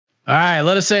All right,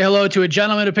 let us say hello to a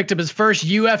gentleman who picked up his first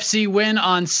UFC win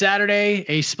on Saturday,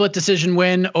 a split decision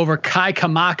win over Kai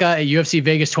Kamaka at UFC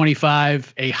Vegas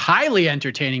 25, a highly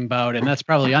entertaining bout, and that's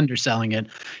probably underselling it.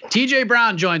 TJ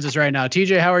Brown joins us right now.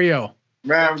 TJ, how are you?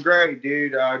 Man, I'm great,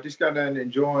 dude. Just got done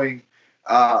enjoying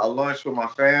a lunch with my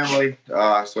family.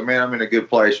 So, man, I'm in a good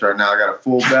place right now. I got a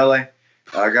full belly.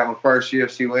 I got my first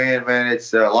UFC win, man.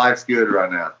 It's life's good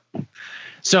right now.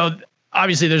 So,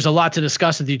 obviously, there's a lot to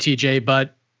discuss with you, TJ,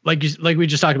 but like we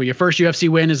just talked about, your first UFC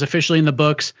win is officially in the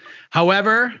books.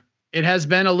 However, it has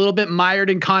been a little bit mired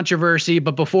in controversy.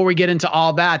 But before we get into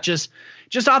all that, just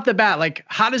off the bat, like,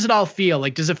 how does it all feel?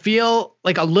 Like, does it feel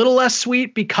like a little less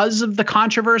sweet because of the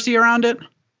controversy around it?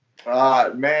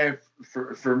 Man,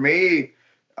 for me,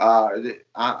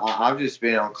 I've just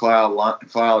been on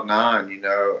cloud nine. You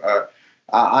know,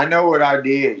 I know what I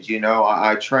did. You know,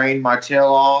 I trained my tail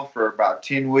off for about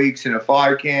 10 weeks in a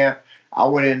fight camp. I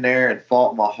went in there and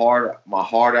fought my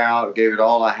heart out, gave it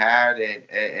all I had,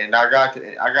 and I got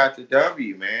the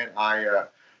W, man.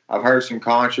 I've heard some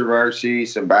controversy,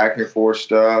 some back and forth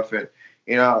stuff, and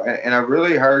I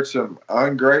really heard some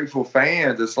ungrateful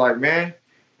fans. It's like, man,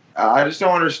 I just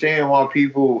don't understand why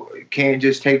people can't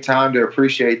just take time to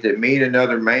appreciate that me and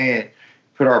another man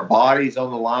put our bodies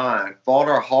on the line, fought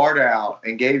our heart out,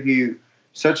 and gave you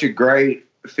such a great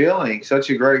feeling, such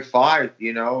a great fight,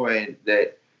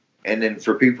 and then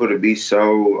for people to be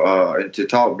so and to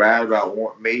talk bad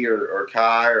about me or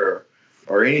Kai or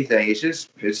anything, it's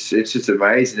just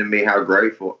amazing to me how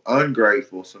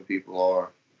ungrateful some people are.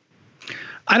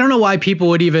 I don't know why people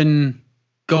would even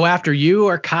go after you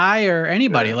or Kai or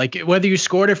anybody. Yeah. Like, whether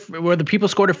people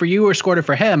scored it for you or scored it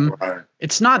for him, right.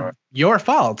 It's not your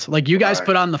fault. Like, you guys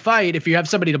put on the fight. If you have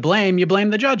somebody to blame, you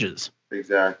blame the judges.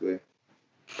 Exactly.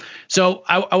 So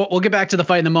we'll get back to the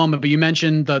fight in a moment, but you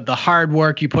mentioned the hard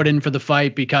work you put in for the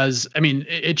fight because, I mean,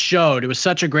 it showed. It was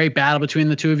such a great battle between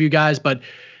the two of you guys. But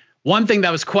one thing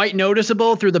that was quite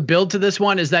noticeable through the build to this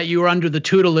one is that you were under the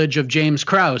tutelage of James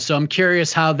Krause. So I'm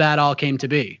curious how that all came to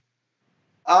be.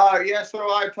 Yeah, so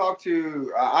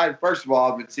first of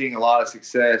all, I've been seeing a lot of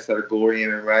success out of Glory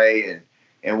MMA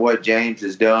and what James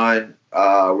has done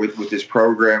with this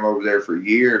program over there for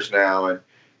years now. And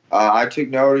I took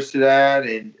notice to that,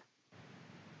 and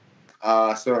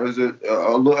so it was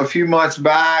a few months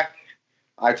back.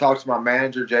 I talked to my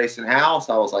manager, Jason House.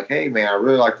 I was like, hey, man, I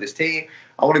really like this team.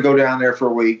 I want to go down there for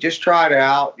a week. Just try it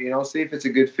out, see if it's a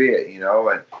good fit, And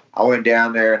I went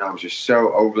down there, and I was just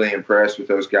so overly impressed with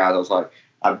those guys. I was like,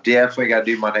 I've definitely got to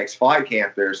do my next fight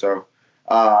camp there. So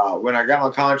when I got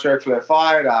my contract for that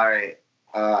fight,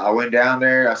 I went down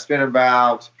there. I spent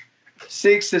about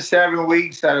 6 to 7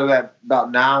 weeks out of that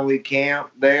about 9-week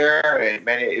camp there, and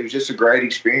man, it was just a great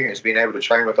experience being able to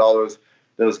train with all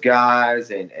those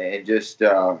guys and just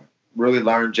really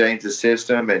learn James's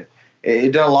system, and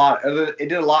it did a lot. It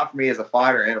did a lot for me as a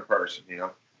fighter and a person,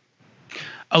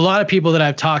 A lot of people that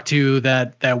I've talked to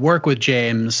that work with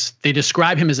James, they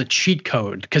describe him as a cheat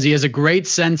code because he has a great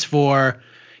sense for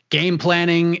game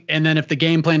planning, and then if the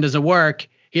game plan doesn't work,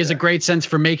 he has a great sense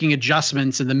for making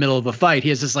adjustments in the middle of a fight. He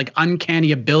has this like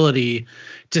uncanny ability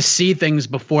to see things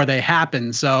before they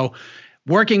happen. So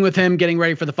working with him, getting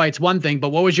ready for the fight's one thing,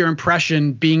 but what was your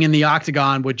impression being in the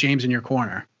octagon with James in your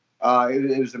corner?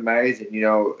 It was amazing,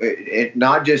 it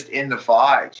not just in the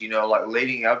fight, like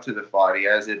leading up to the fight. He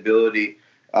has the ability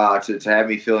to have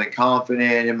me feeling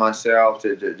confident in myself,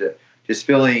 to just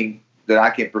feeling that I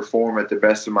can perform at the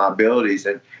best of my abilities.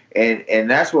 And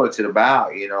that's what it's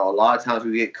about. A lot of times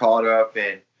we get caught up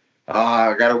in,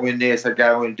 I got to win this, I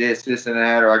got to win this and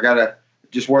that, or I got to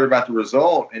just worry about the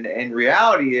result. And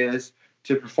reality is,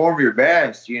 to perform your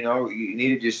best, you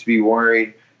need to just be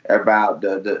worried about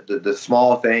the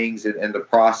small things and the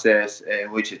process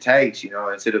in which it takes,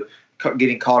 instead of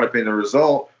getting caught up in the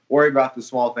result. Worry about the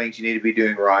small things you need to be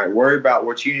doing right. Worry about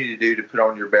what you need to do to put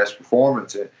on your best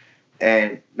performance.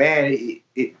 And man,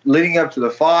 leading up to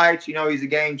the fight, he's a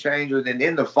game changer. Then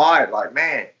in the fight, like,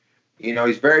 man,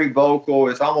 he's very vocal.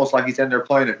 It's almost like he's in there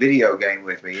playing a video game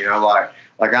with me,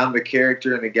 like I'm the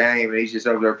character in the game and he's just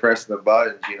over there pressing the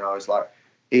buttons. It's like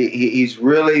he's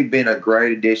really been a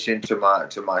great addition to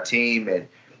my team, and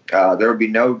there will be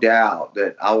no doubt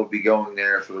that I will be going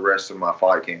there for the rest of my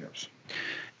fight camps.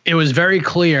 It was very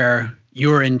clear you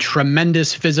were in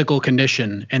tremendous physical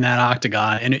condition in that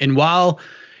octagon, and while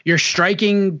your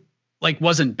striking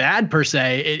wasn't bad per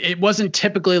se, it wasn't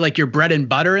typically like your bread and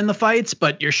butter in the fights,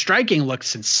 but your striking looked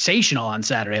sensational on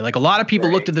Saturday. Like, a lot of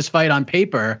people looked at this fight on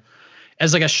paper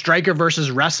as like a striker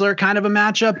versus wrestler kind of a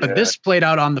matchup, but this played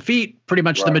out on the feet pretty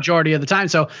much the majority of the time.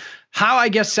 So how, I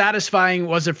guess, satisfying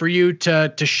was it for you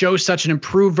to show such an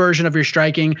improved version of your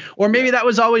striking, or maybe that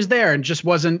was always there and just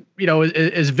wasn't,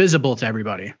 as visible to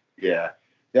everybody? Yeah,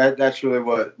 that's really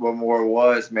what more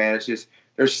was, man. It's just,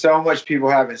 there's so much people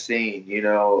haven't seen,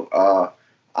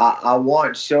 I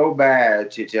want so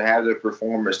bad to have the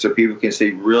performance so people can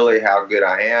see really how good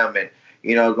I am. And,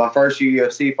 my first few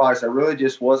UFC fights, I really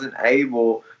just wasn't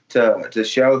able to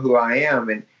show who I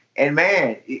am. And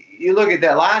man, you look at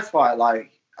that last fight, like,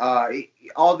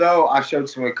 although I showed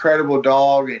some incredible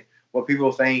dog and what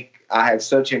people think I had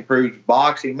such improved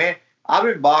boxing, man, I've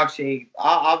been boxing.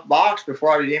 I've boxed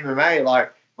before I did MMA.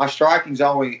 Like, my striking's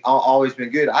always been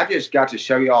good. I just got to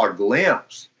show y'all a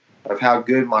glimpse of how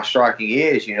good my striking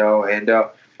is, and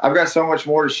I've got so much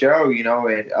more to show,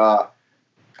 and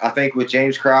I think with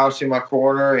James Krause in my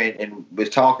corner and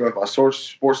with talking with my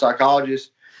sports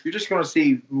psychologist, you're just going to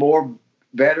see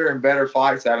better and better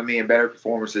fights out of me and better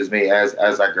performances of me as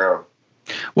I grow.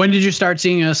 When did you start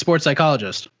seeing a sports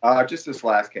psychologist? Just this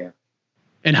last camp.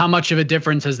 And how much of a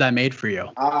difference has that made for you?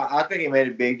 I think it made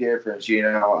a big difference.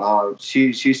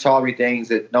 She's taught me things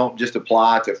that don't just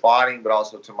apply to fighting, but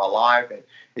also to my life, and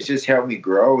it's just helped me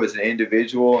grow as an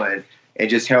individual, and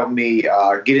just helped me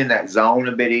get in that zone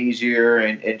a bit easier,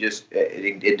 and just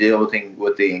deal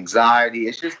with the anxiety.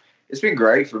 It's been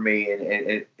great for me,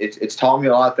 and it's taught me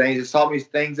a lot of things. It's taught me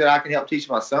things that I can help teach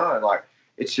my son. Like,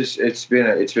 it's been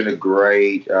a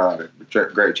great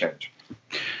change.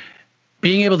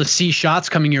 Being able to see shots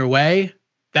coming your way,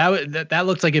 that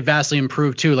looks like it vastly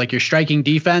improved too. Like, your striking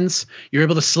defense, you're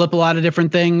able to slip a lot of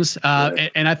different things.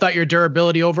 And I thought your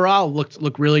durability overall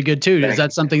looked really good too. Is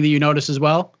that something that you notice as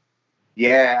well?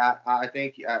 Yeah, I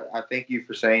thank you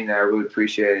for saying that. I really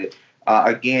appreciate it.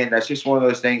 Again, that's just one of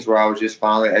those things where I was just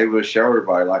finally able to show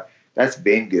everybody, like, that's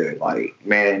been good. Like,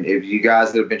 man, if you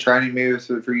guys that have been training me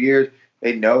for years,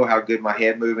 they know how good my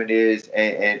head movement is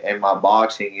and my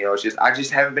boxing. It's just, I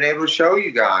just haven't been able to show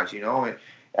you guys. And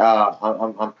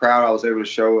I'm proud I was able to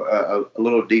show a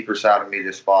little deeper side of me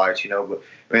this fight. But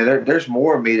man, there's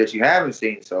more of me that you haven't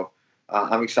seen. So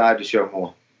I'm excited to show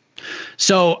more.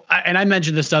 So, and I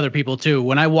mentioned this to other people too.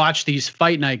 When I watch these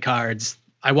fight night cards,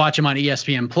 I watch them on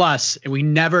ESPN Plus, and we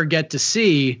never get to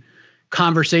see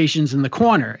conversations in the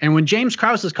corner. And when James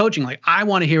Krause is coaching, like, I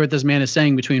want to hear what this man is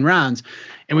saying between rounds.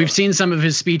 And we've seen some of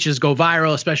his speeches go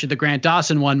viral, especially the Grant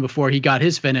Dawson one before he got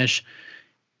his finish.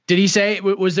 Did he say,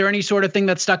 was there any sort of thing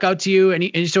that stuck out to you?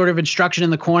 Any sort of instruction in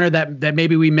the corner that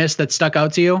maybe we missed that stuck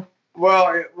out to you?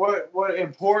 Well, what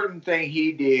important thing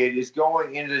he did is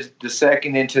going into the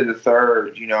second into the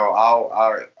third.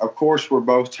 Of course, we're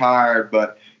both tired,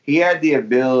 but he had the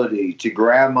ability to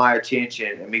grab my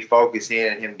attention and me focus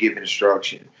in and him give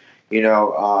instruction.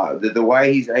 The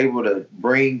way he's able to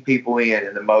bring people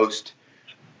in the most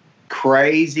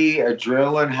crazy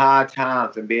adrenaline high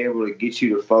times and be able to get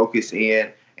you to focus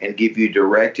in and give you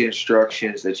direct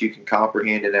instructions that you can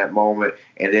comprehend in that moment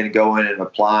and then go in and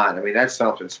apply it. I mean, that's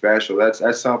something special.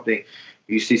 That's something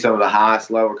you see some of the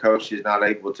highest level coaches not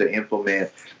able to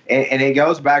implement. And it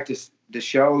goes back to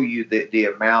show you the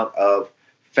amount of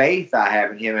faith I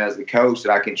have in him as a coach,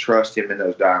 that I can trust him in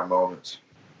those dire moments.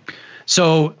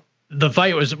 So the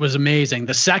fight was amazing.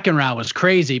 The second round was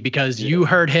crazy because you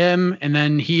hurt him and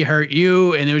then he hurt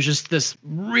you, and it was just this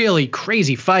really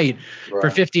crazy fight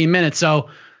for 15 minutes. So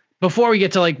before we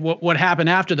get to like what happened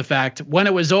after the fact, when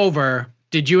it was over,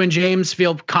 did you and James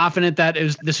feel confident that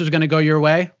this was going to go your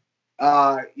way?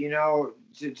 To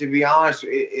be honest,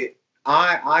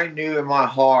 I knew in my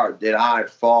heart that I had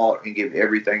fought and give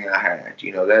everything I had.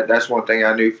 That's one thing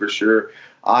I knew for sure.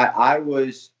 I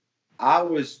want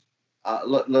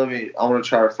to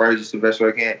try to phrase this the best way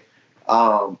I can.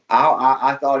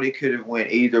 I thought it could have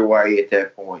went either way at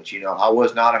that point. I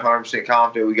was not 100%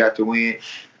 confident we got to win.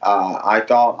 I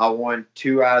thought I won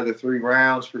 2 out of the 3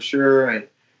 rounds for sure, and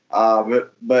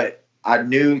but I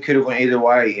knew it could have went either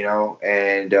way,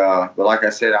 but like I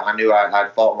said, I knew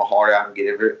I'd fought my heart out and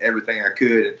get everything I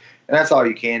could, and that's all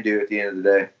you can do at the end of the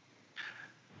day.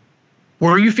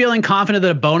 Were you feeling confident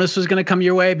that a bonus was going to come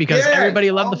your way? Because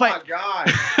everybody loved the fight. Oh, my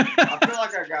God. I feel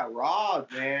like I got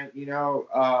robbed, man.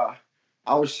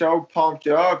 I was so pumped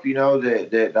up,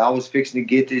 that I was fixing to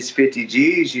get this 50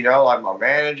 G's, like my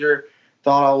manager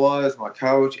thought I was, my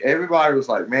coach. Everybody was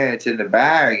like, man, it's in the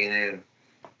bag. And then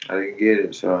I didn't get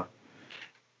it, so.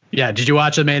 Yeah, did you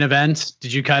watch the main event?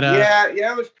 Did you kind of? Yeah,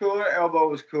 it was cool. The elbow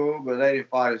was cool, but they didn't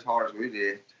fight as hard as we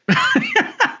did.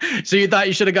 So you thought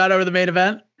you should have got over the main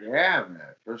event? Yeah, man,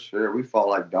 for sure. We fought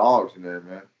like dogs in there,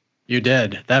 man. You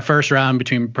did. That first round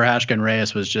between Prochazka and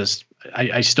Reyes was just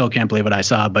I still can't believe what I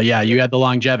saw. But yeah, you had the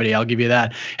longevity. I'll give you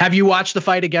that. Have you watched the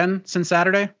fight again since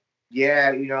Saturday?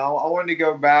 Yeah, I wanted to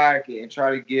go back and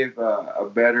try to give a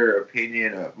better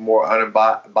opinion, a more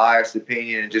unbiased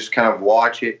opinion, and just kind of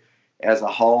watch it as a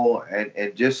whole,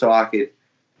 and just so I could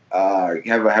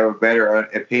have a better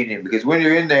opinion. Because when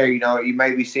you're in there, you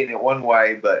may be seeing it one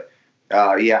way, but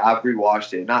yeah, I've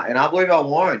rewatched it, and I believe I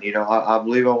won. I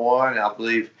believe I won. I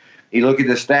believe you look at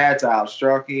the stats, I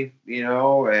outstruck him.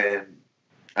 And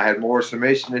I had more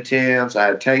submission attempts. I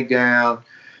had takedown.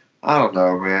 I don't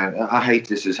know, man. I hate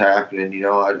this is happening.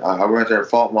 I went there and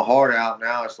fought my heart out.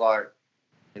 Now it's like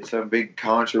it's some big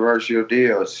controversial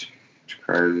deal. It's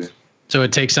crazy. So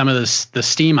it takes some of the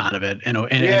steam out of it.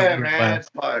 Yeah, man. It's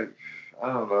like, I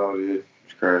don't know, dude.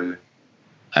 It's crazy.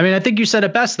 I mean, I think you said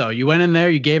it best, though. You went in there,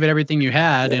 you gave it everything you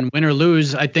had, and win or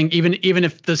lose, I think even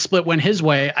if the split went his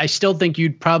way, I still think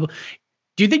you'd probably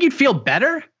 – do you think you'd feel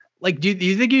better? Like, do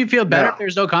you think you'd feel better if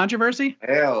there's no controversy?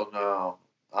 Hell no.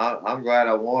 I'm glad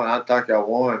I won. I think I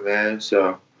won, man.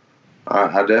 So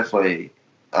I definitely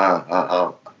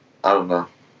I don't know.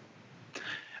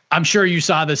 I'm sure you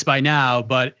saw this by now,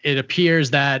 but it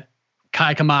appears that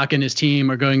Kai Kamaka and his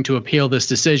team are going to appeal this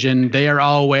decision. They are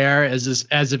all aware, as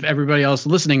if everybody else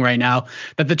listening right now,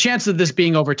 that the chance of this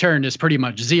being overturned is pretty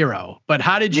much zero. But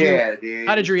how did you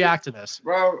react to this,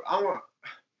 bro?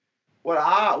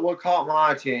 What caught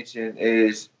my attention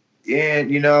is,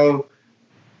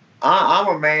 I'm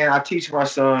a man. I teach my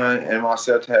son and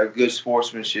myself to have good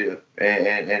sportsmanship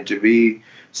and to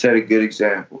set a good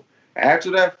example.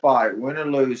 After that fight, win or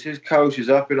lose, his coach is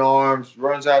up in arms,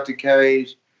 runs out the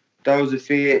cage, throws a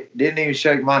fit, didn't even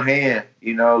shake my hand.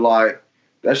 Like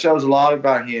that shows a lot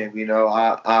about him.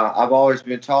 I've always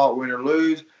been taught win or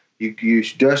lose, you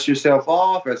dust yourself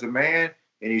off as a man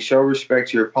and you show respect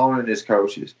to your opponent and his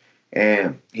coaches.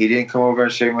 And he didn't come over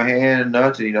and shake my hand and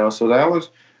nothing. So that was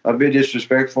a bit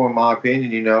disrespectful in my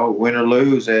opinion, win or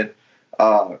lose. And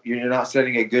you're not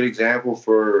setting a good example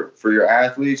for your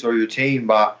athletes or your team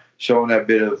by showing that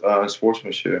bit of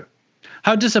sportsmanship.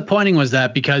 How disappointing was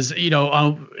that? Because,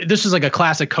 this was like a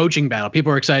classic coaching battle.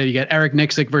 People were excited to get Eric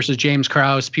Nixick versus James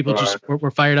Krause. People just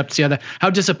were fired up to see that. How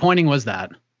disappointing was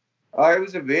that? It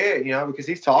was a bit, because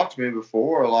he's talked to me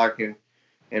before,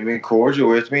 and been cordial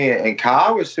with me. And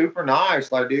Kai was super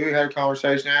nice. Like, dude, we had a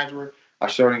conversation afterward. I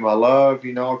showed him my love,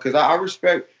 because I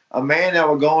respect a man that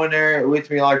would go in there with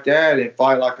me like that and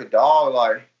fight like a dog.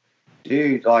 Like,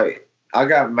 dude, like, I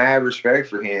got mad respect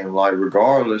for him, like,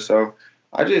 regardless. So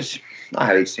I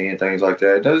hate seeing things like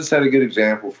that. It doesn't set a good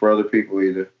example for other people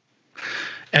either.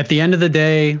 At the end of the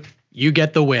day, you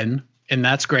get the win, and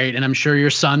that's great. And I'm sure your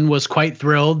son was quite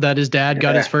thrilled that his dad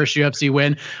got his first UFC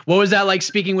win. What was that like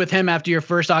speaking with him after your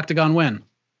first Octagon win?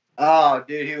 Oh,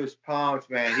 dude, he was pumped,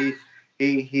 man.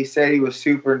 He said he was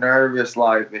super nervous,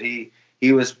 but he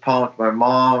was pumped. My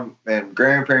mom and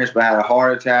grandparents had a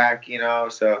heart attack,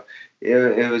 so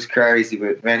it was crazy.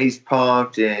 But, man, he's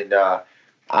pumped, and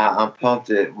I'm pumped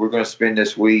that we're going to spend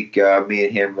this week, me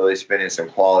and him, really spending some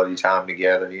quality time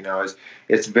together.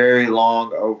 It's very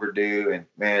long overdue, and,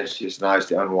 man, it's just nice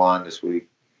to unwind this week.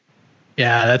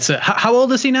 Yeah, that's it. How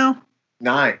old is he now?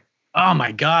 9. Oh,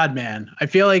 my God, man. I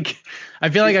feel like I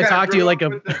talked to you like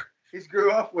a... He's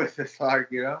grew up with us, I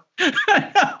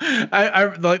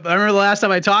remember the last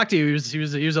time I talked to you, he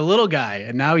was a little guy,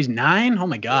 and now he's 9. Oh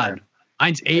my God,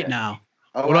 mine's 8 now.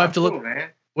 Oh, what do I have to look? Man.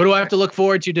 What do I have to look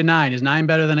forward to 9? Is 9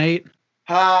 better than 8?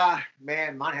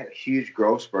 Man, mine had a huge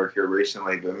growth spurt here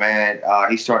recently, but man,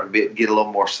 he's starting to get a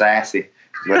little more sassy.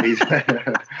 But he's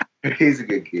he's a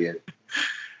good kid.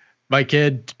 My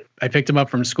kid, I picked him up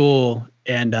from school,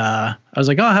 and I was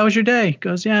like, "Oh, how was your day?" He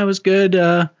goes, "Yeah, it was good."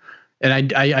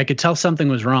 And I could tell something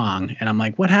was wrong, and I'm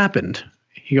like, "What happened?"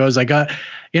 He goes, "I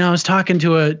was talking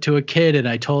to a kid, and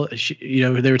I told,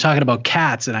 they were talking about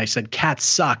cats, and I said cats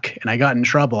suck, and I got in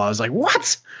trouble." I was like,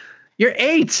 "What? You're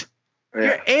 8? Yeah.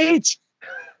 You're 8?"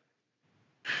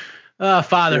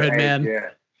 Fatherhood, man.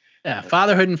 Yeah,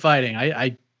 fatherhood and fighting.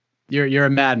 You're a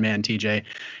madman, TJ.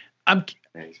 Thanks,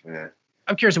 man.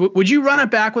 I'm curious, would you run it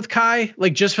back with Kai,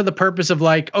 like just for the purpose of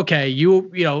like, okay,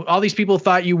 you all these people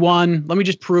thought you won. Let me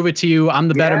just prove it to you. I'm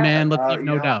the better man. Let's leave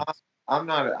no doubt. I'm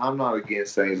not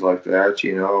against things like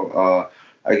that.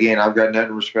 Again, I've got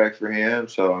nothing respect for him.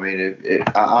 So I mean,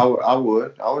 I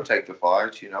would take the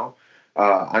fight.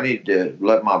 I need to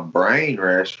let my brain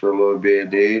rest for a little bit,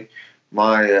 dude.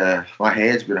 My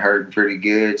head's been hurting pretty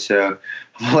good, so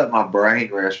I'll let my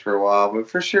brain rest for a while. But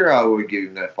for sure, I would give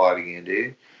him that fight again,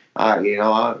 dude.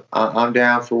 I'm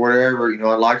down for whatever.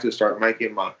 I'd like to start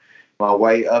making my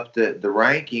way up the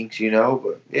rankings.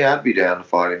 But yeah, I'd be down to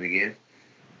fight him again.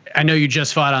 I know you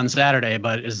just fought on Saturday,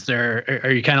 but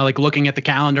are you kind of like looking at the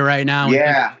calendar right now?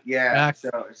 Yeah.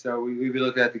 So we be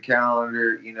looking at the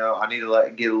calendar. You know, I need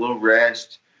to get a little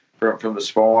rest from the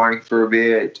sparring for a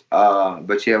bit.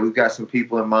 But yeah, we've got some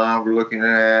people in mind we're looking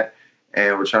at,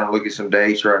 and we're trying to look at some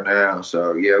dates right now.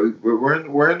 So yeah,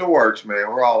 we're in the works, man.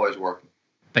 We're always working.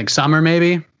 Think summer,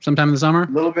 maybe sometime in the summer. A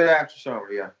little bit after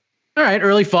summer, yeah. All right,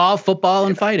 early fall, football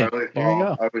and fighting. There you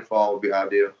go. Early fall would be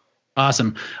ideal.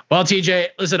 Awesome. Well, TJ,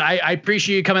 listen, I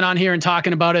appreciate you coming on here and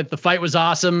talking about it. The fight was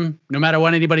awesome. No matter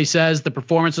what anybody says, the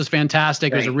performance was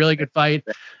fantastic. It was a really good fight.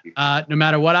 No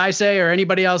matter what I say or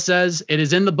anybody else says, it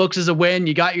is in the books as a win.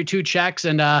 You got your 2 checks,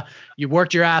 and you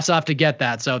worked your ass off to get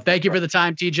that. So thank you for the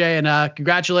time, TJ, and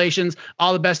congratulations.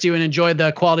 All the best to you, and enjoy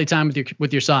the quality time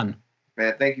with your son.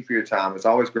 Man, thank you for your time. It's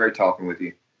always great talking with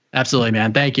you. Absolutely,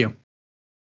 man. Thank you.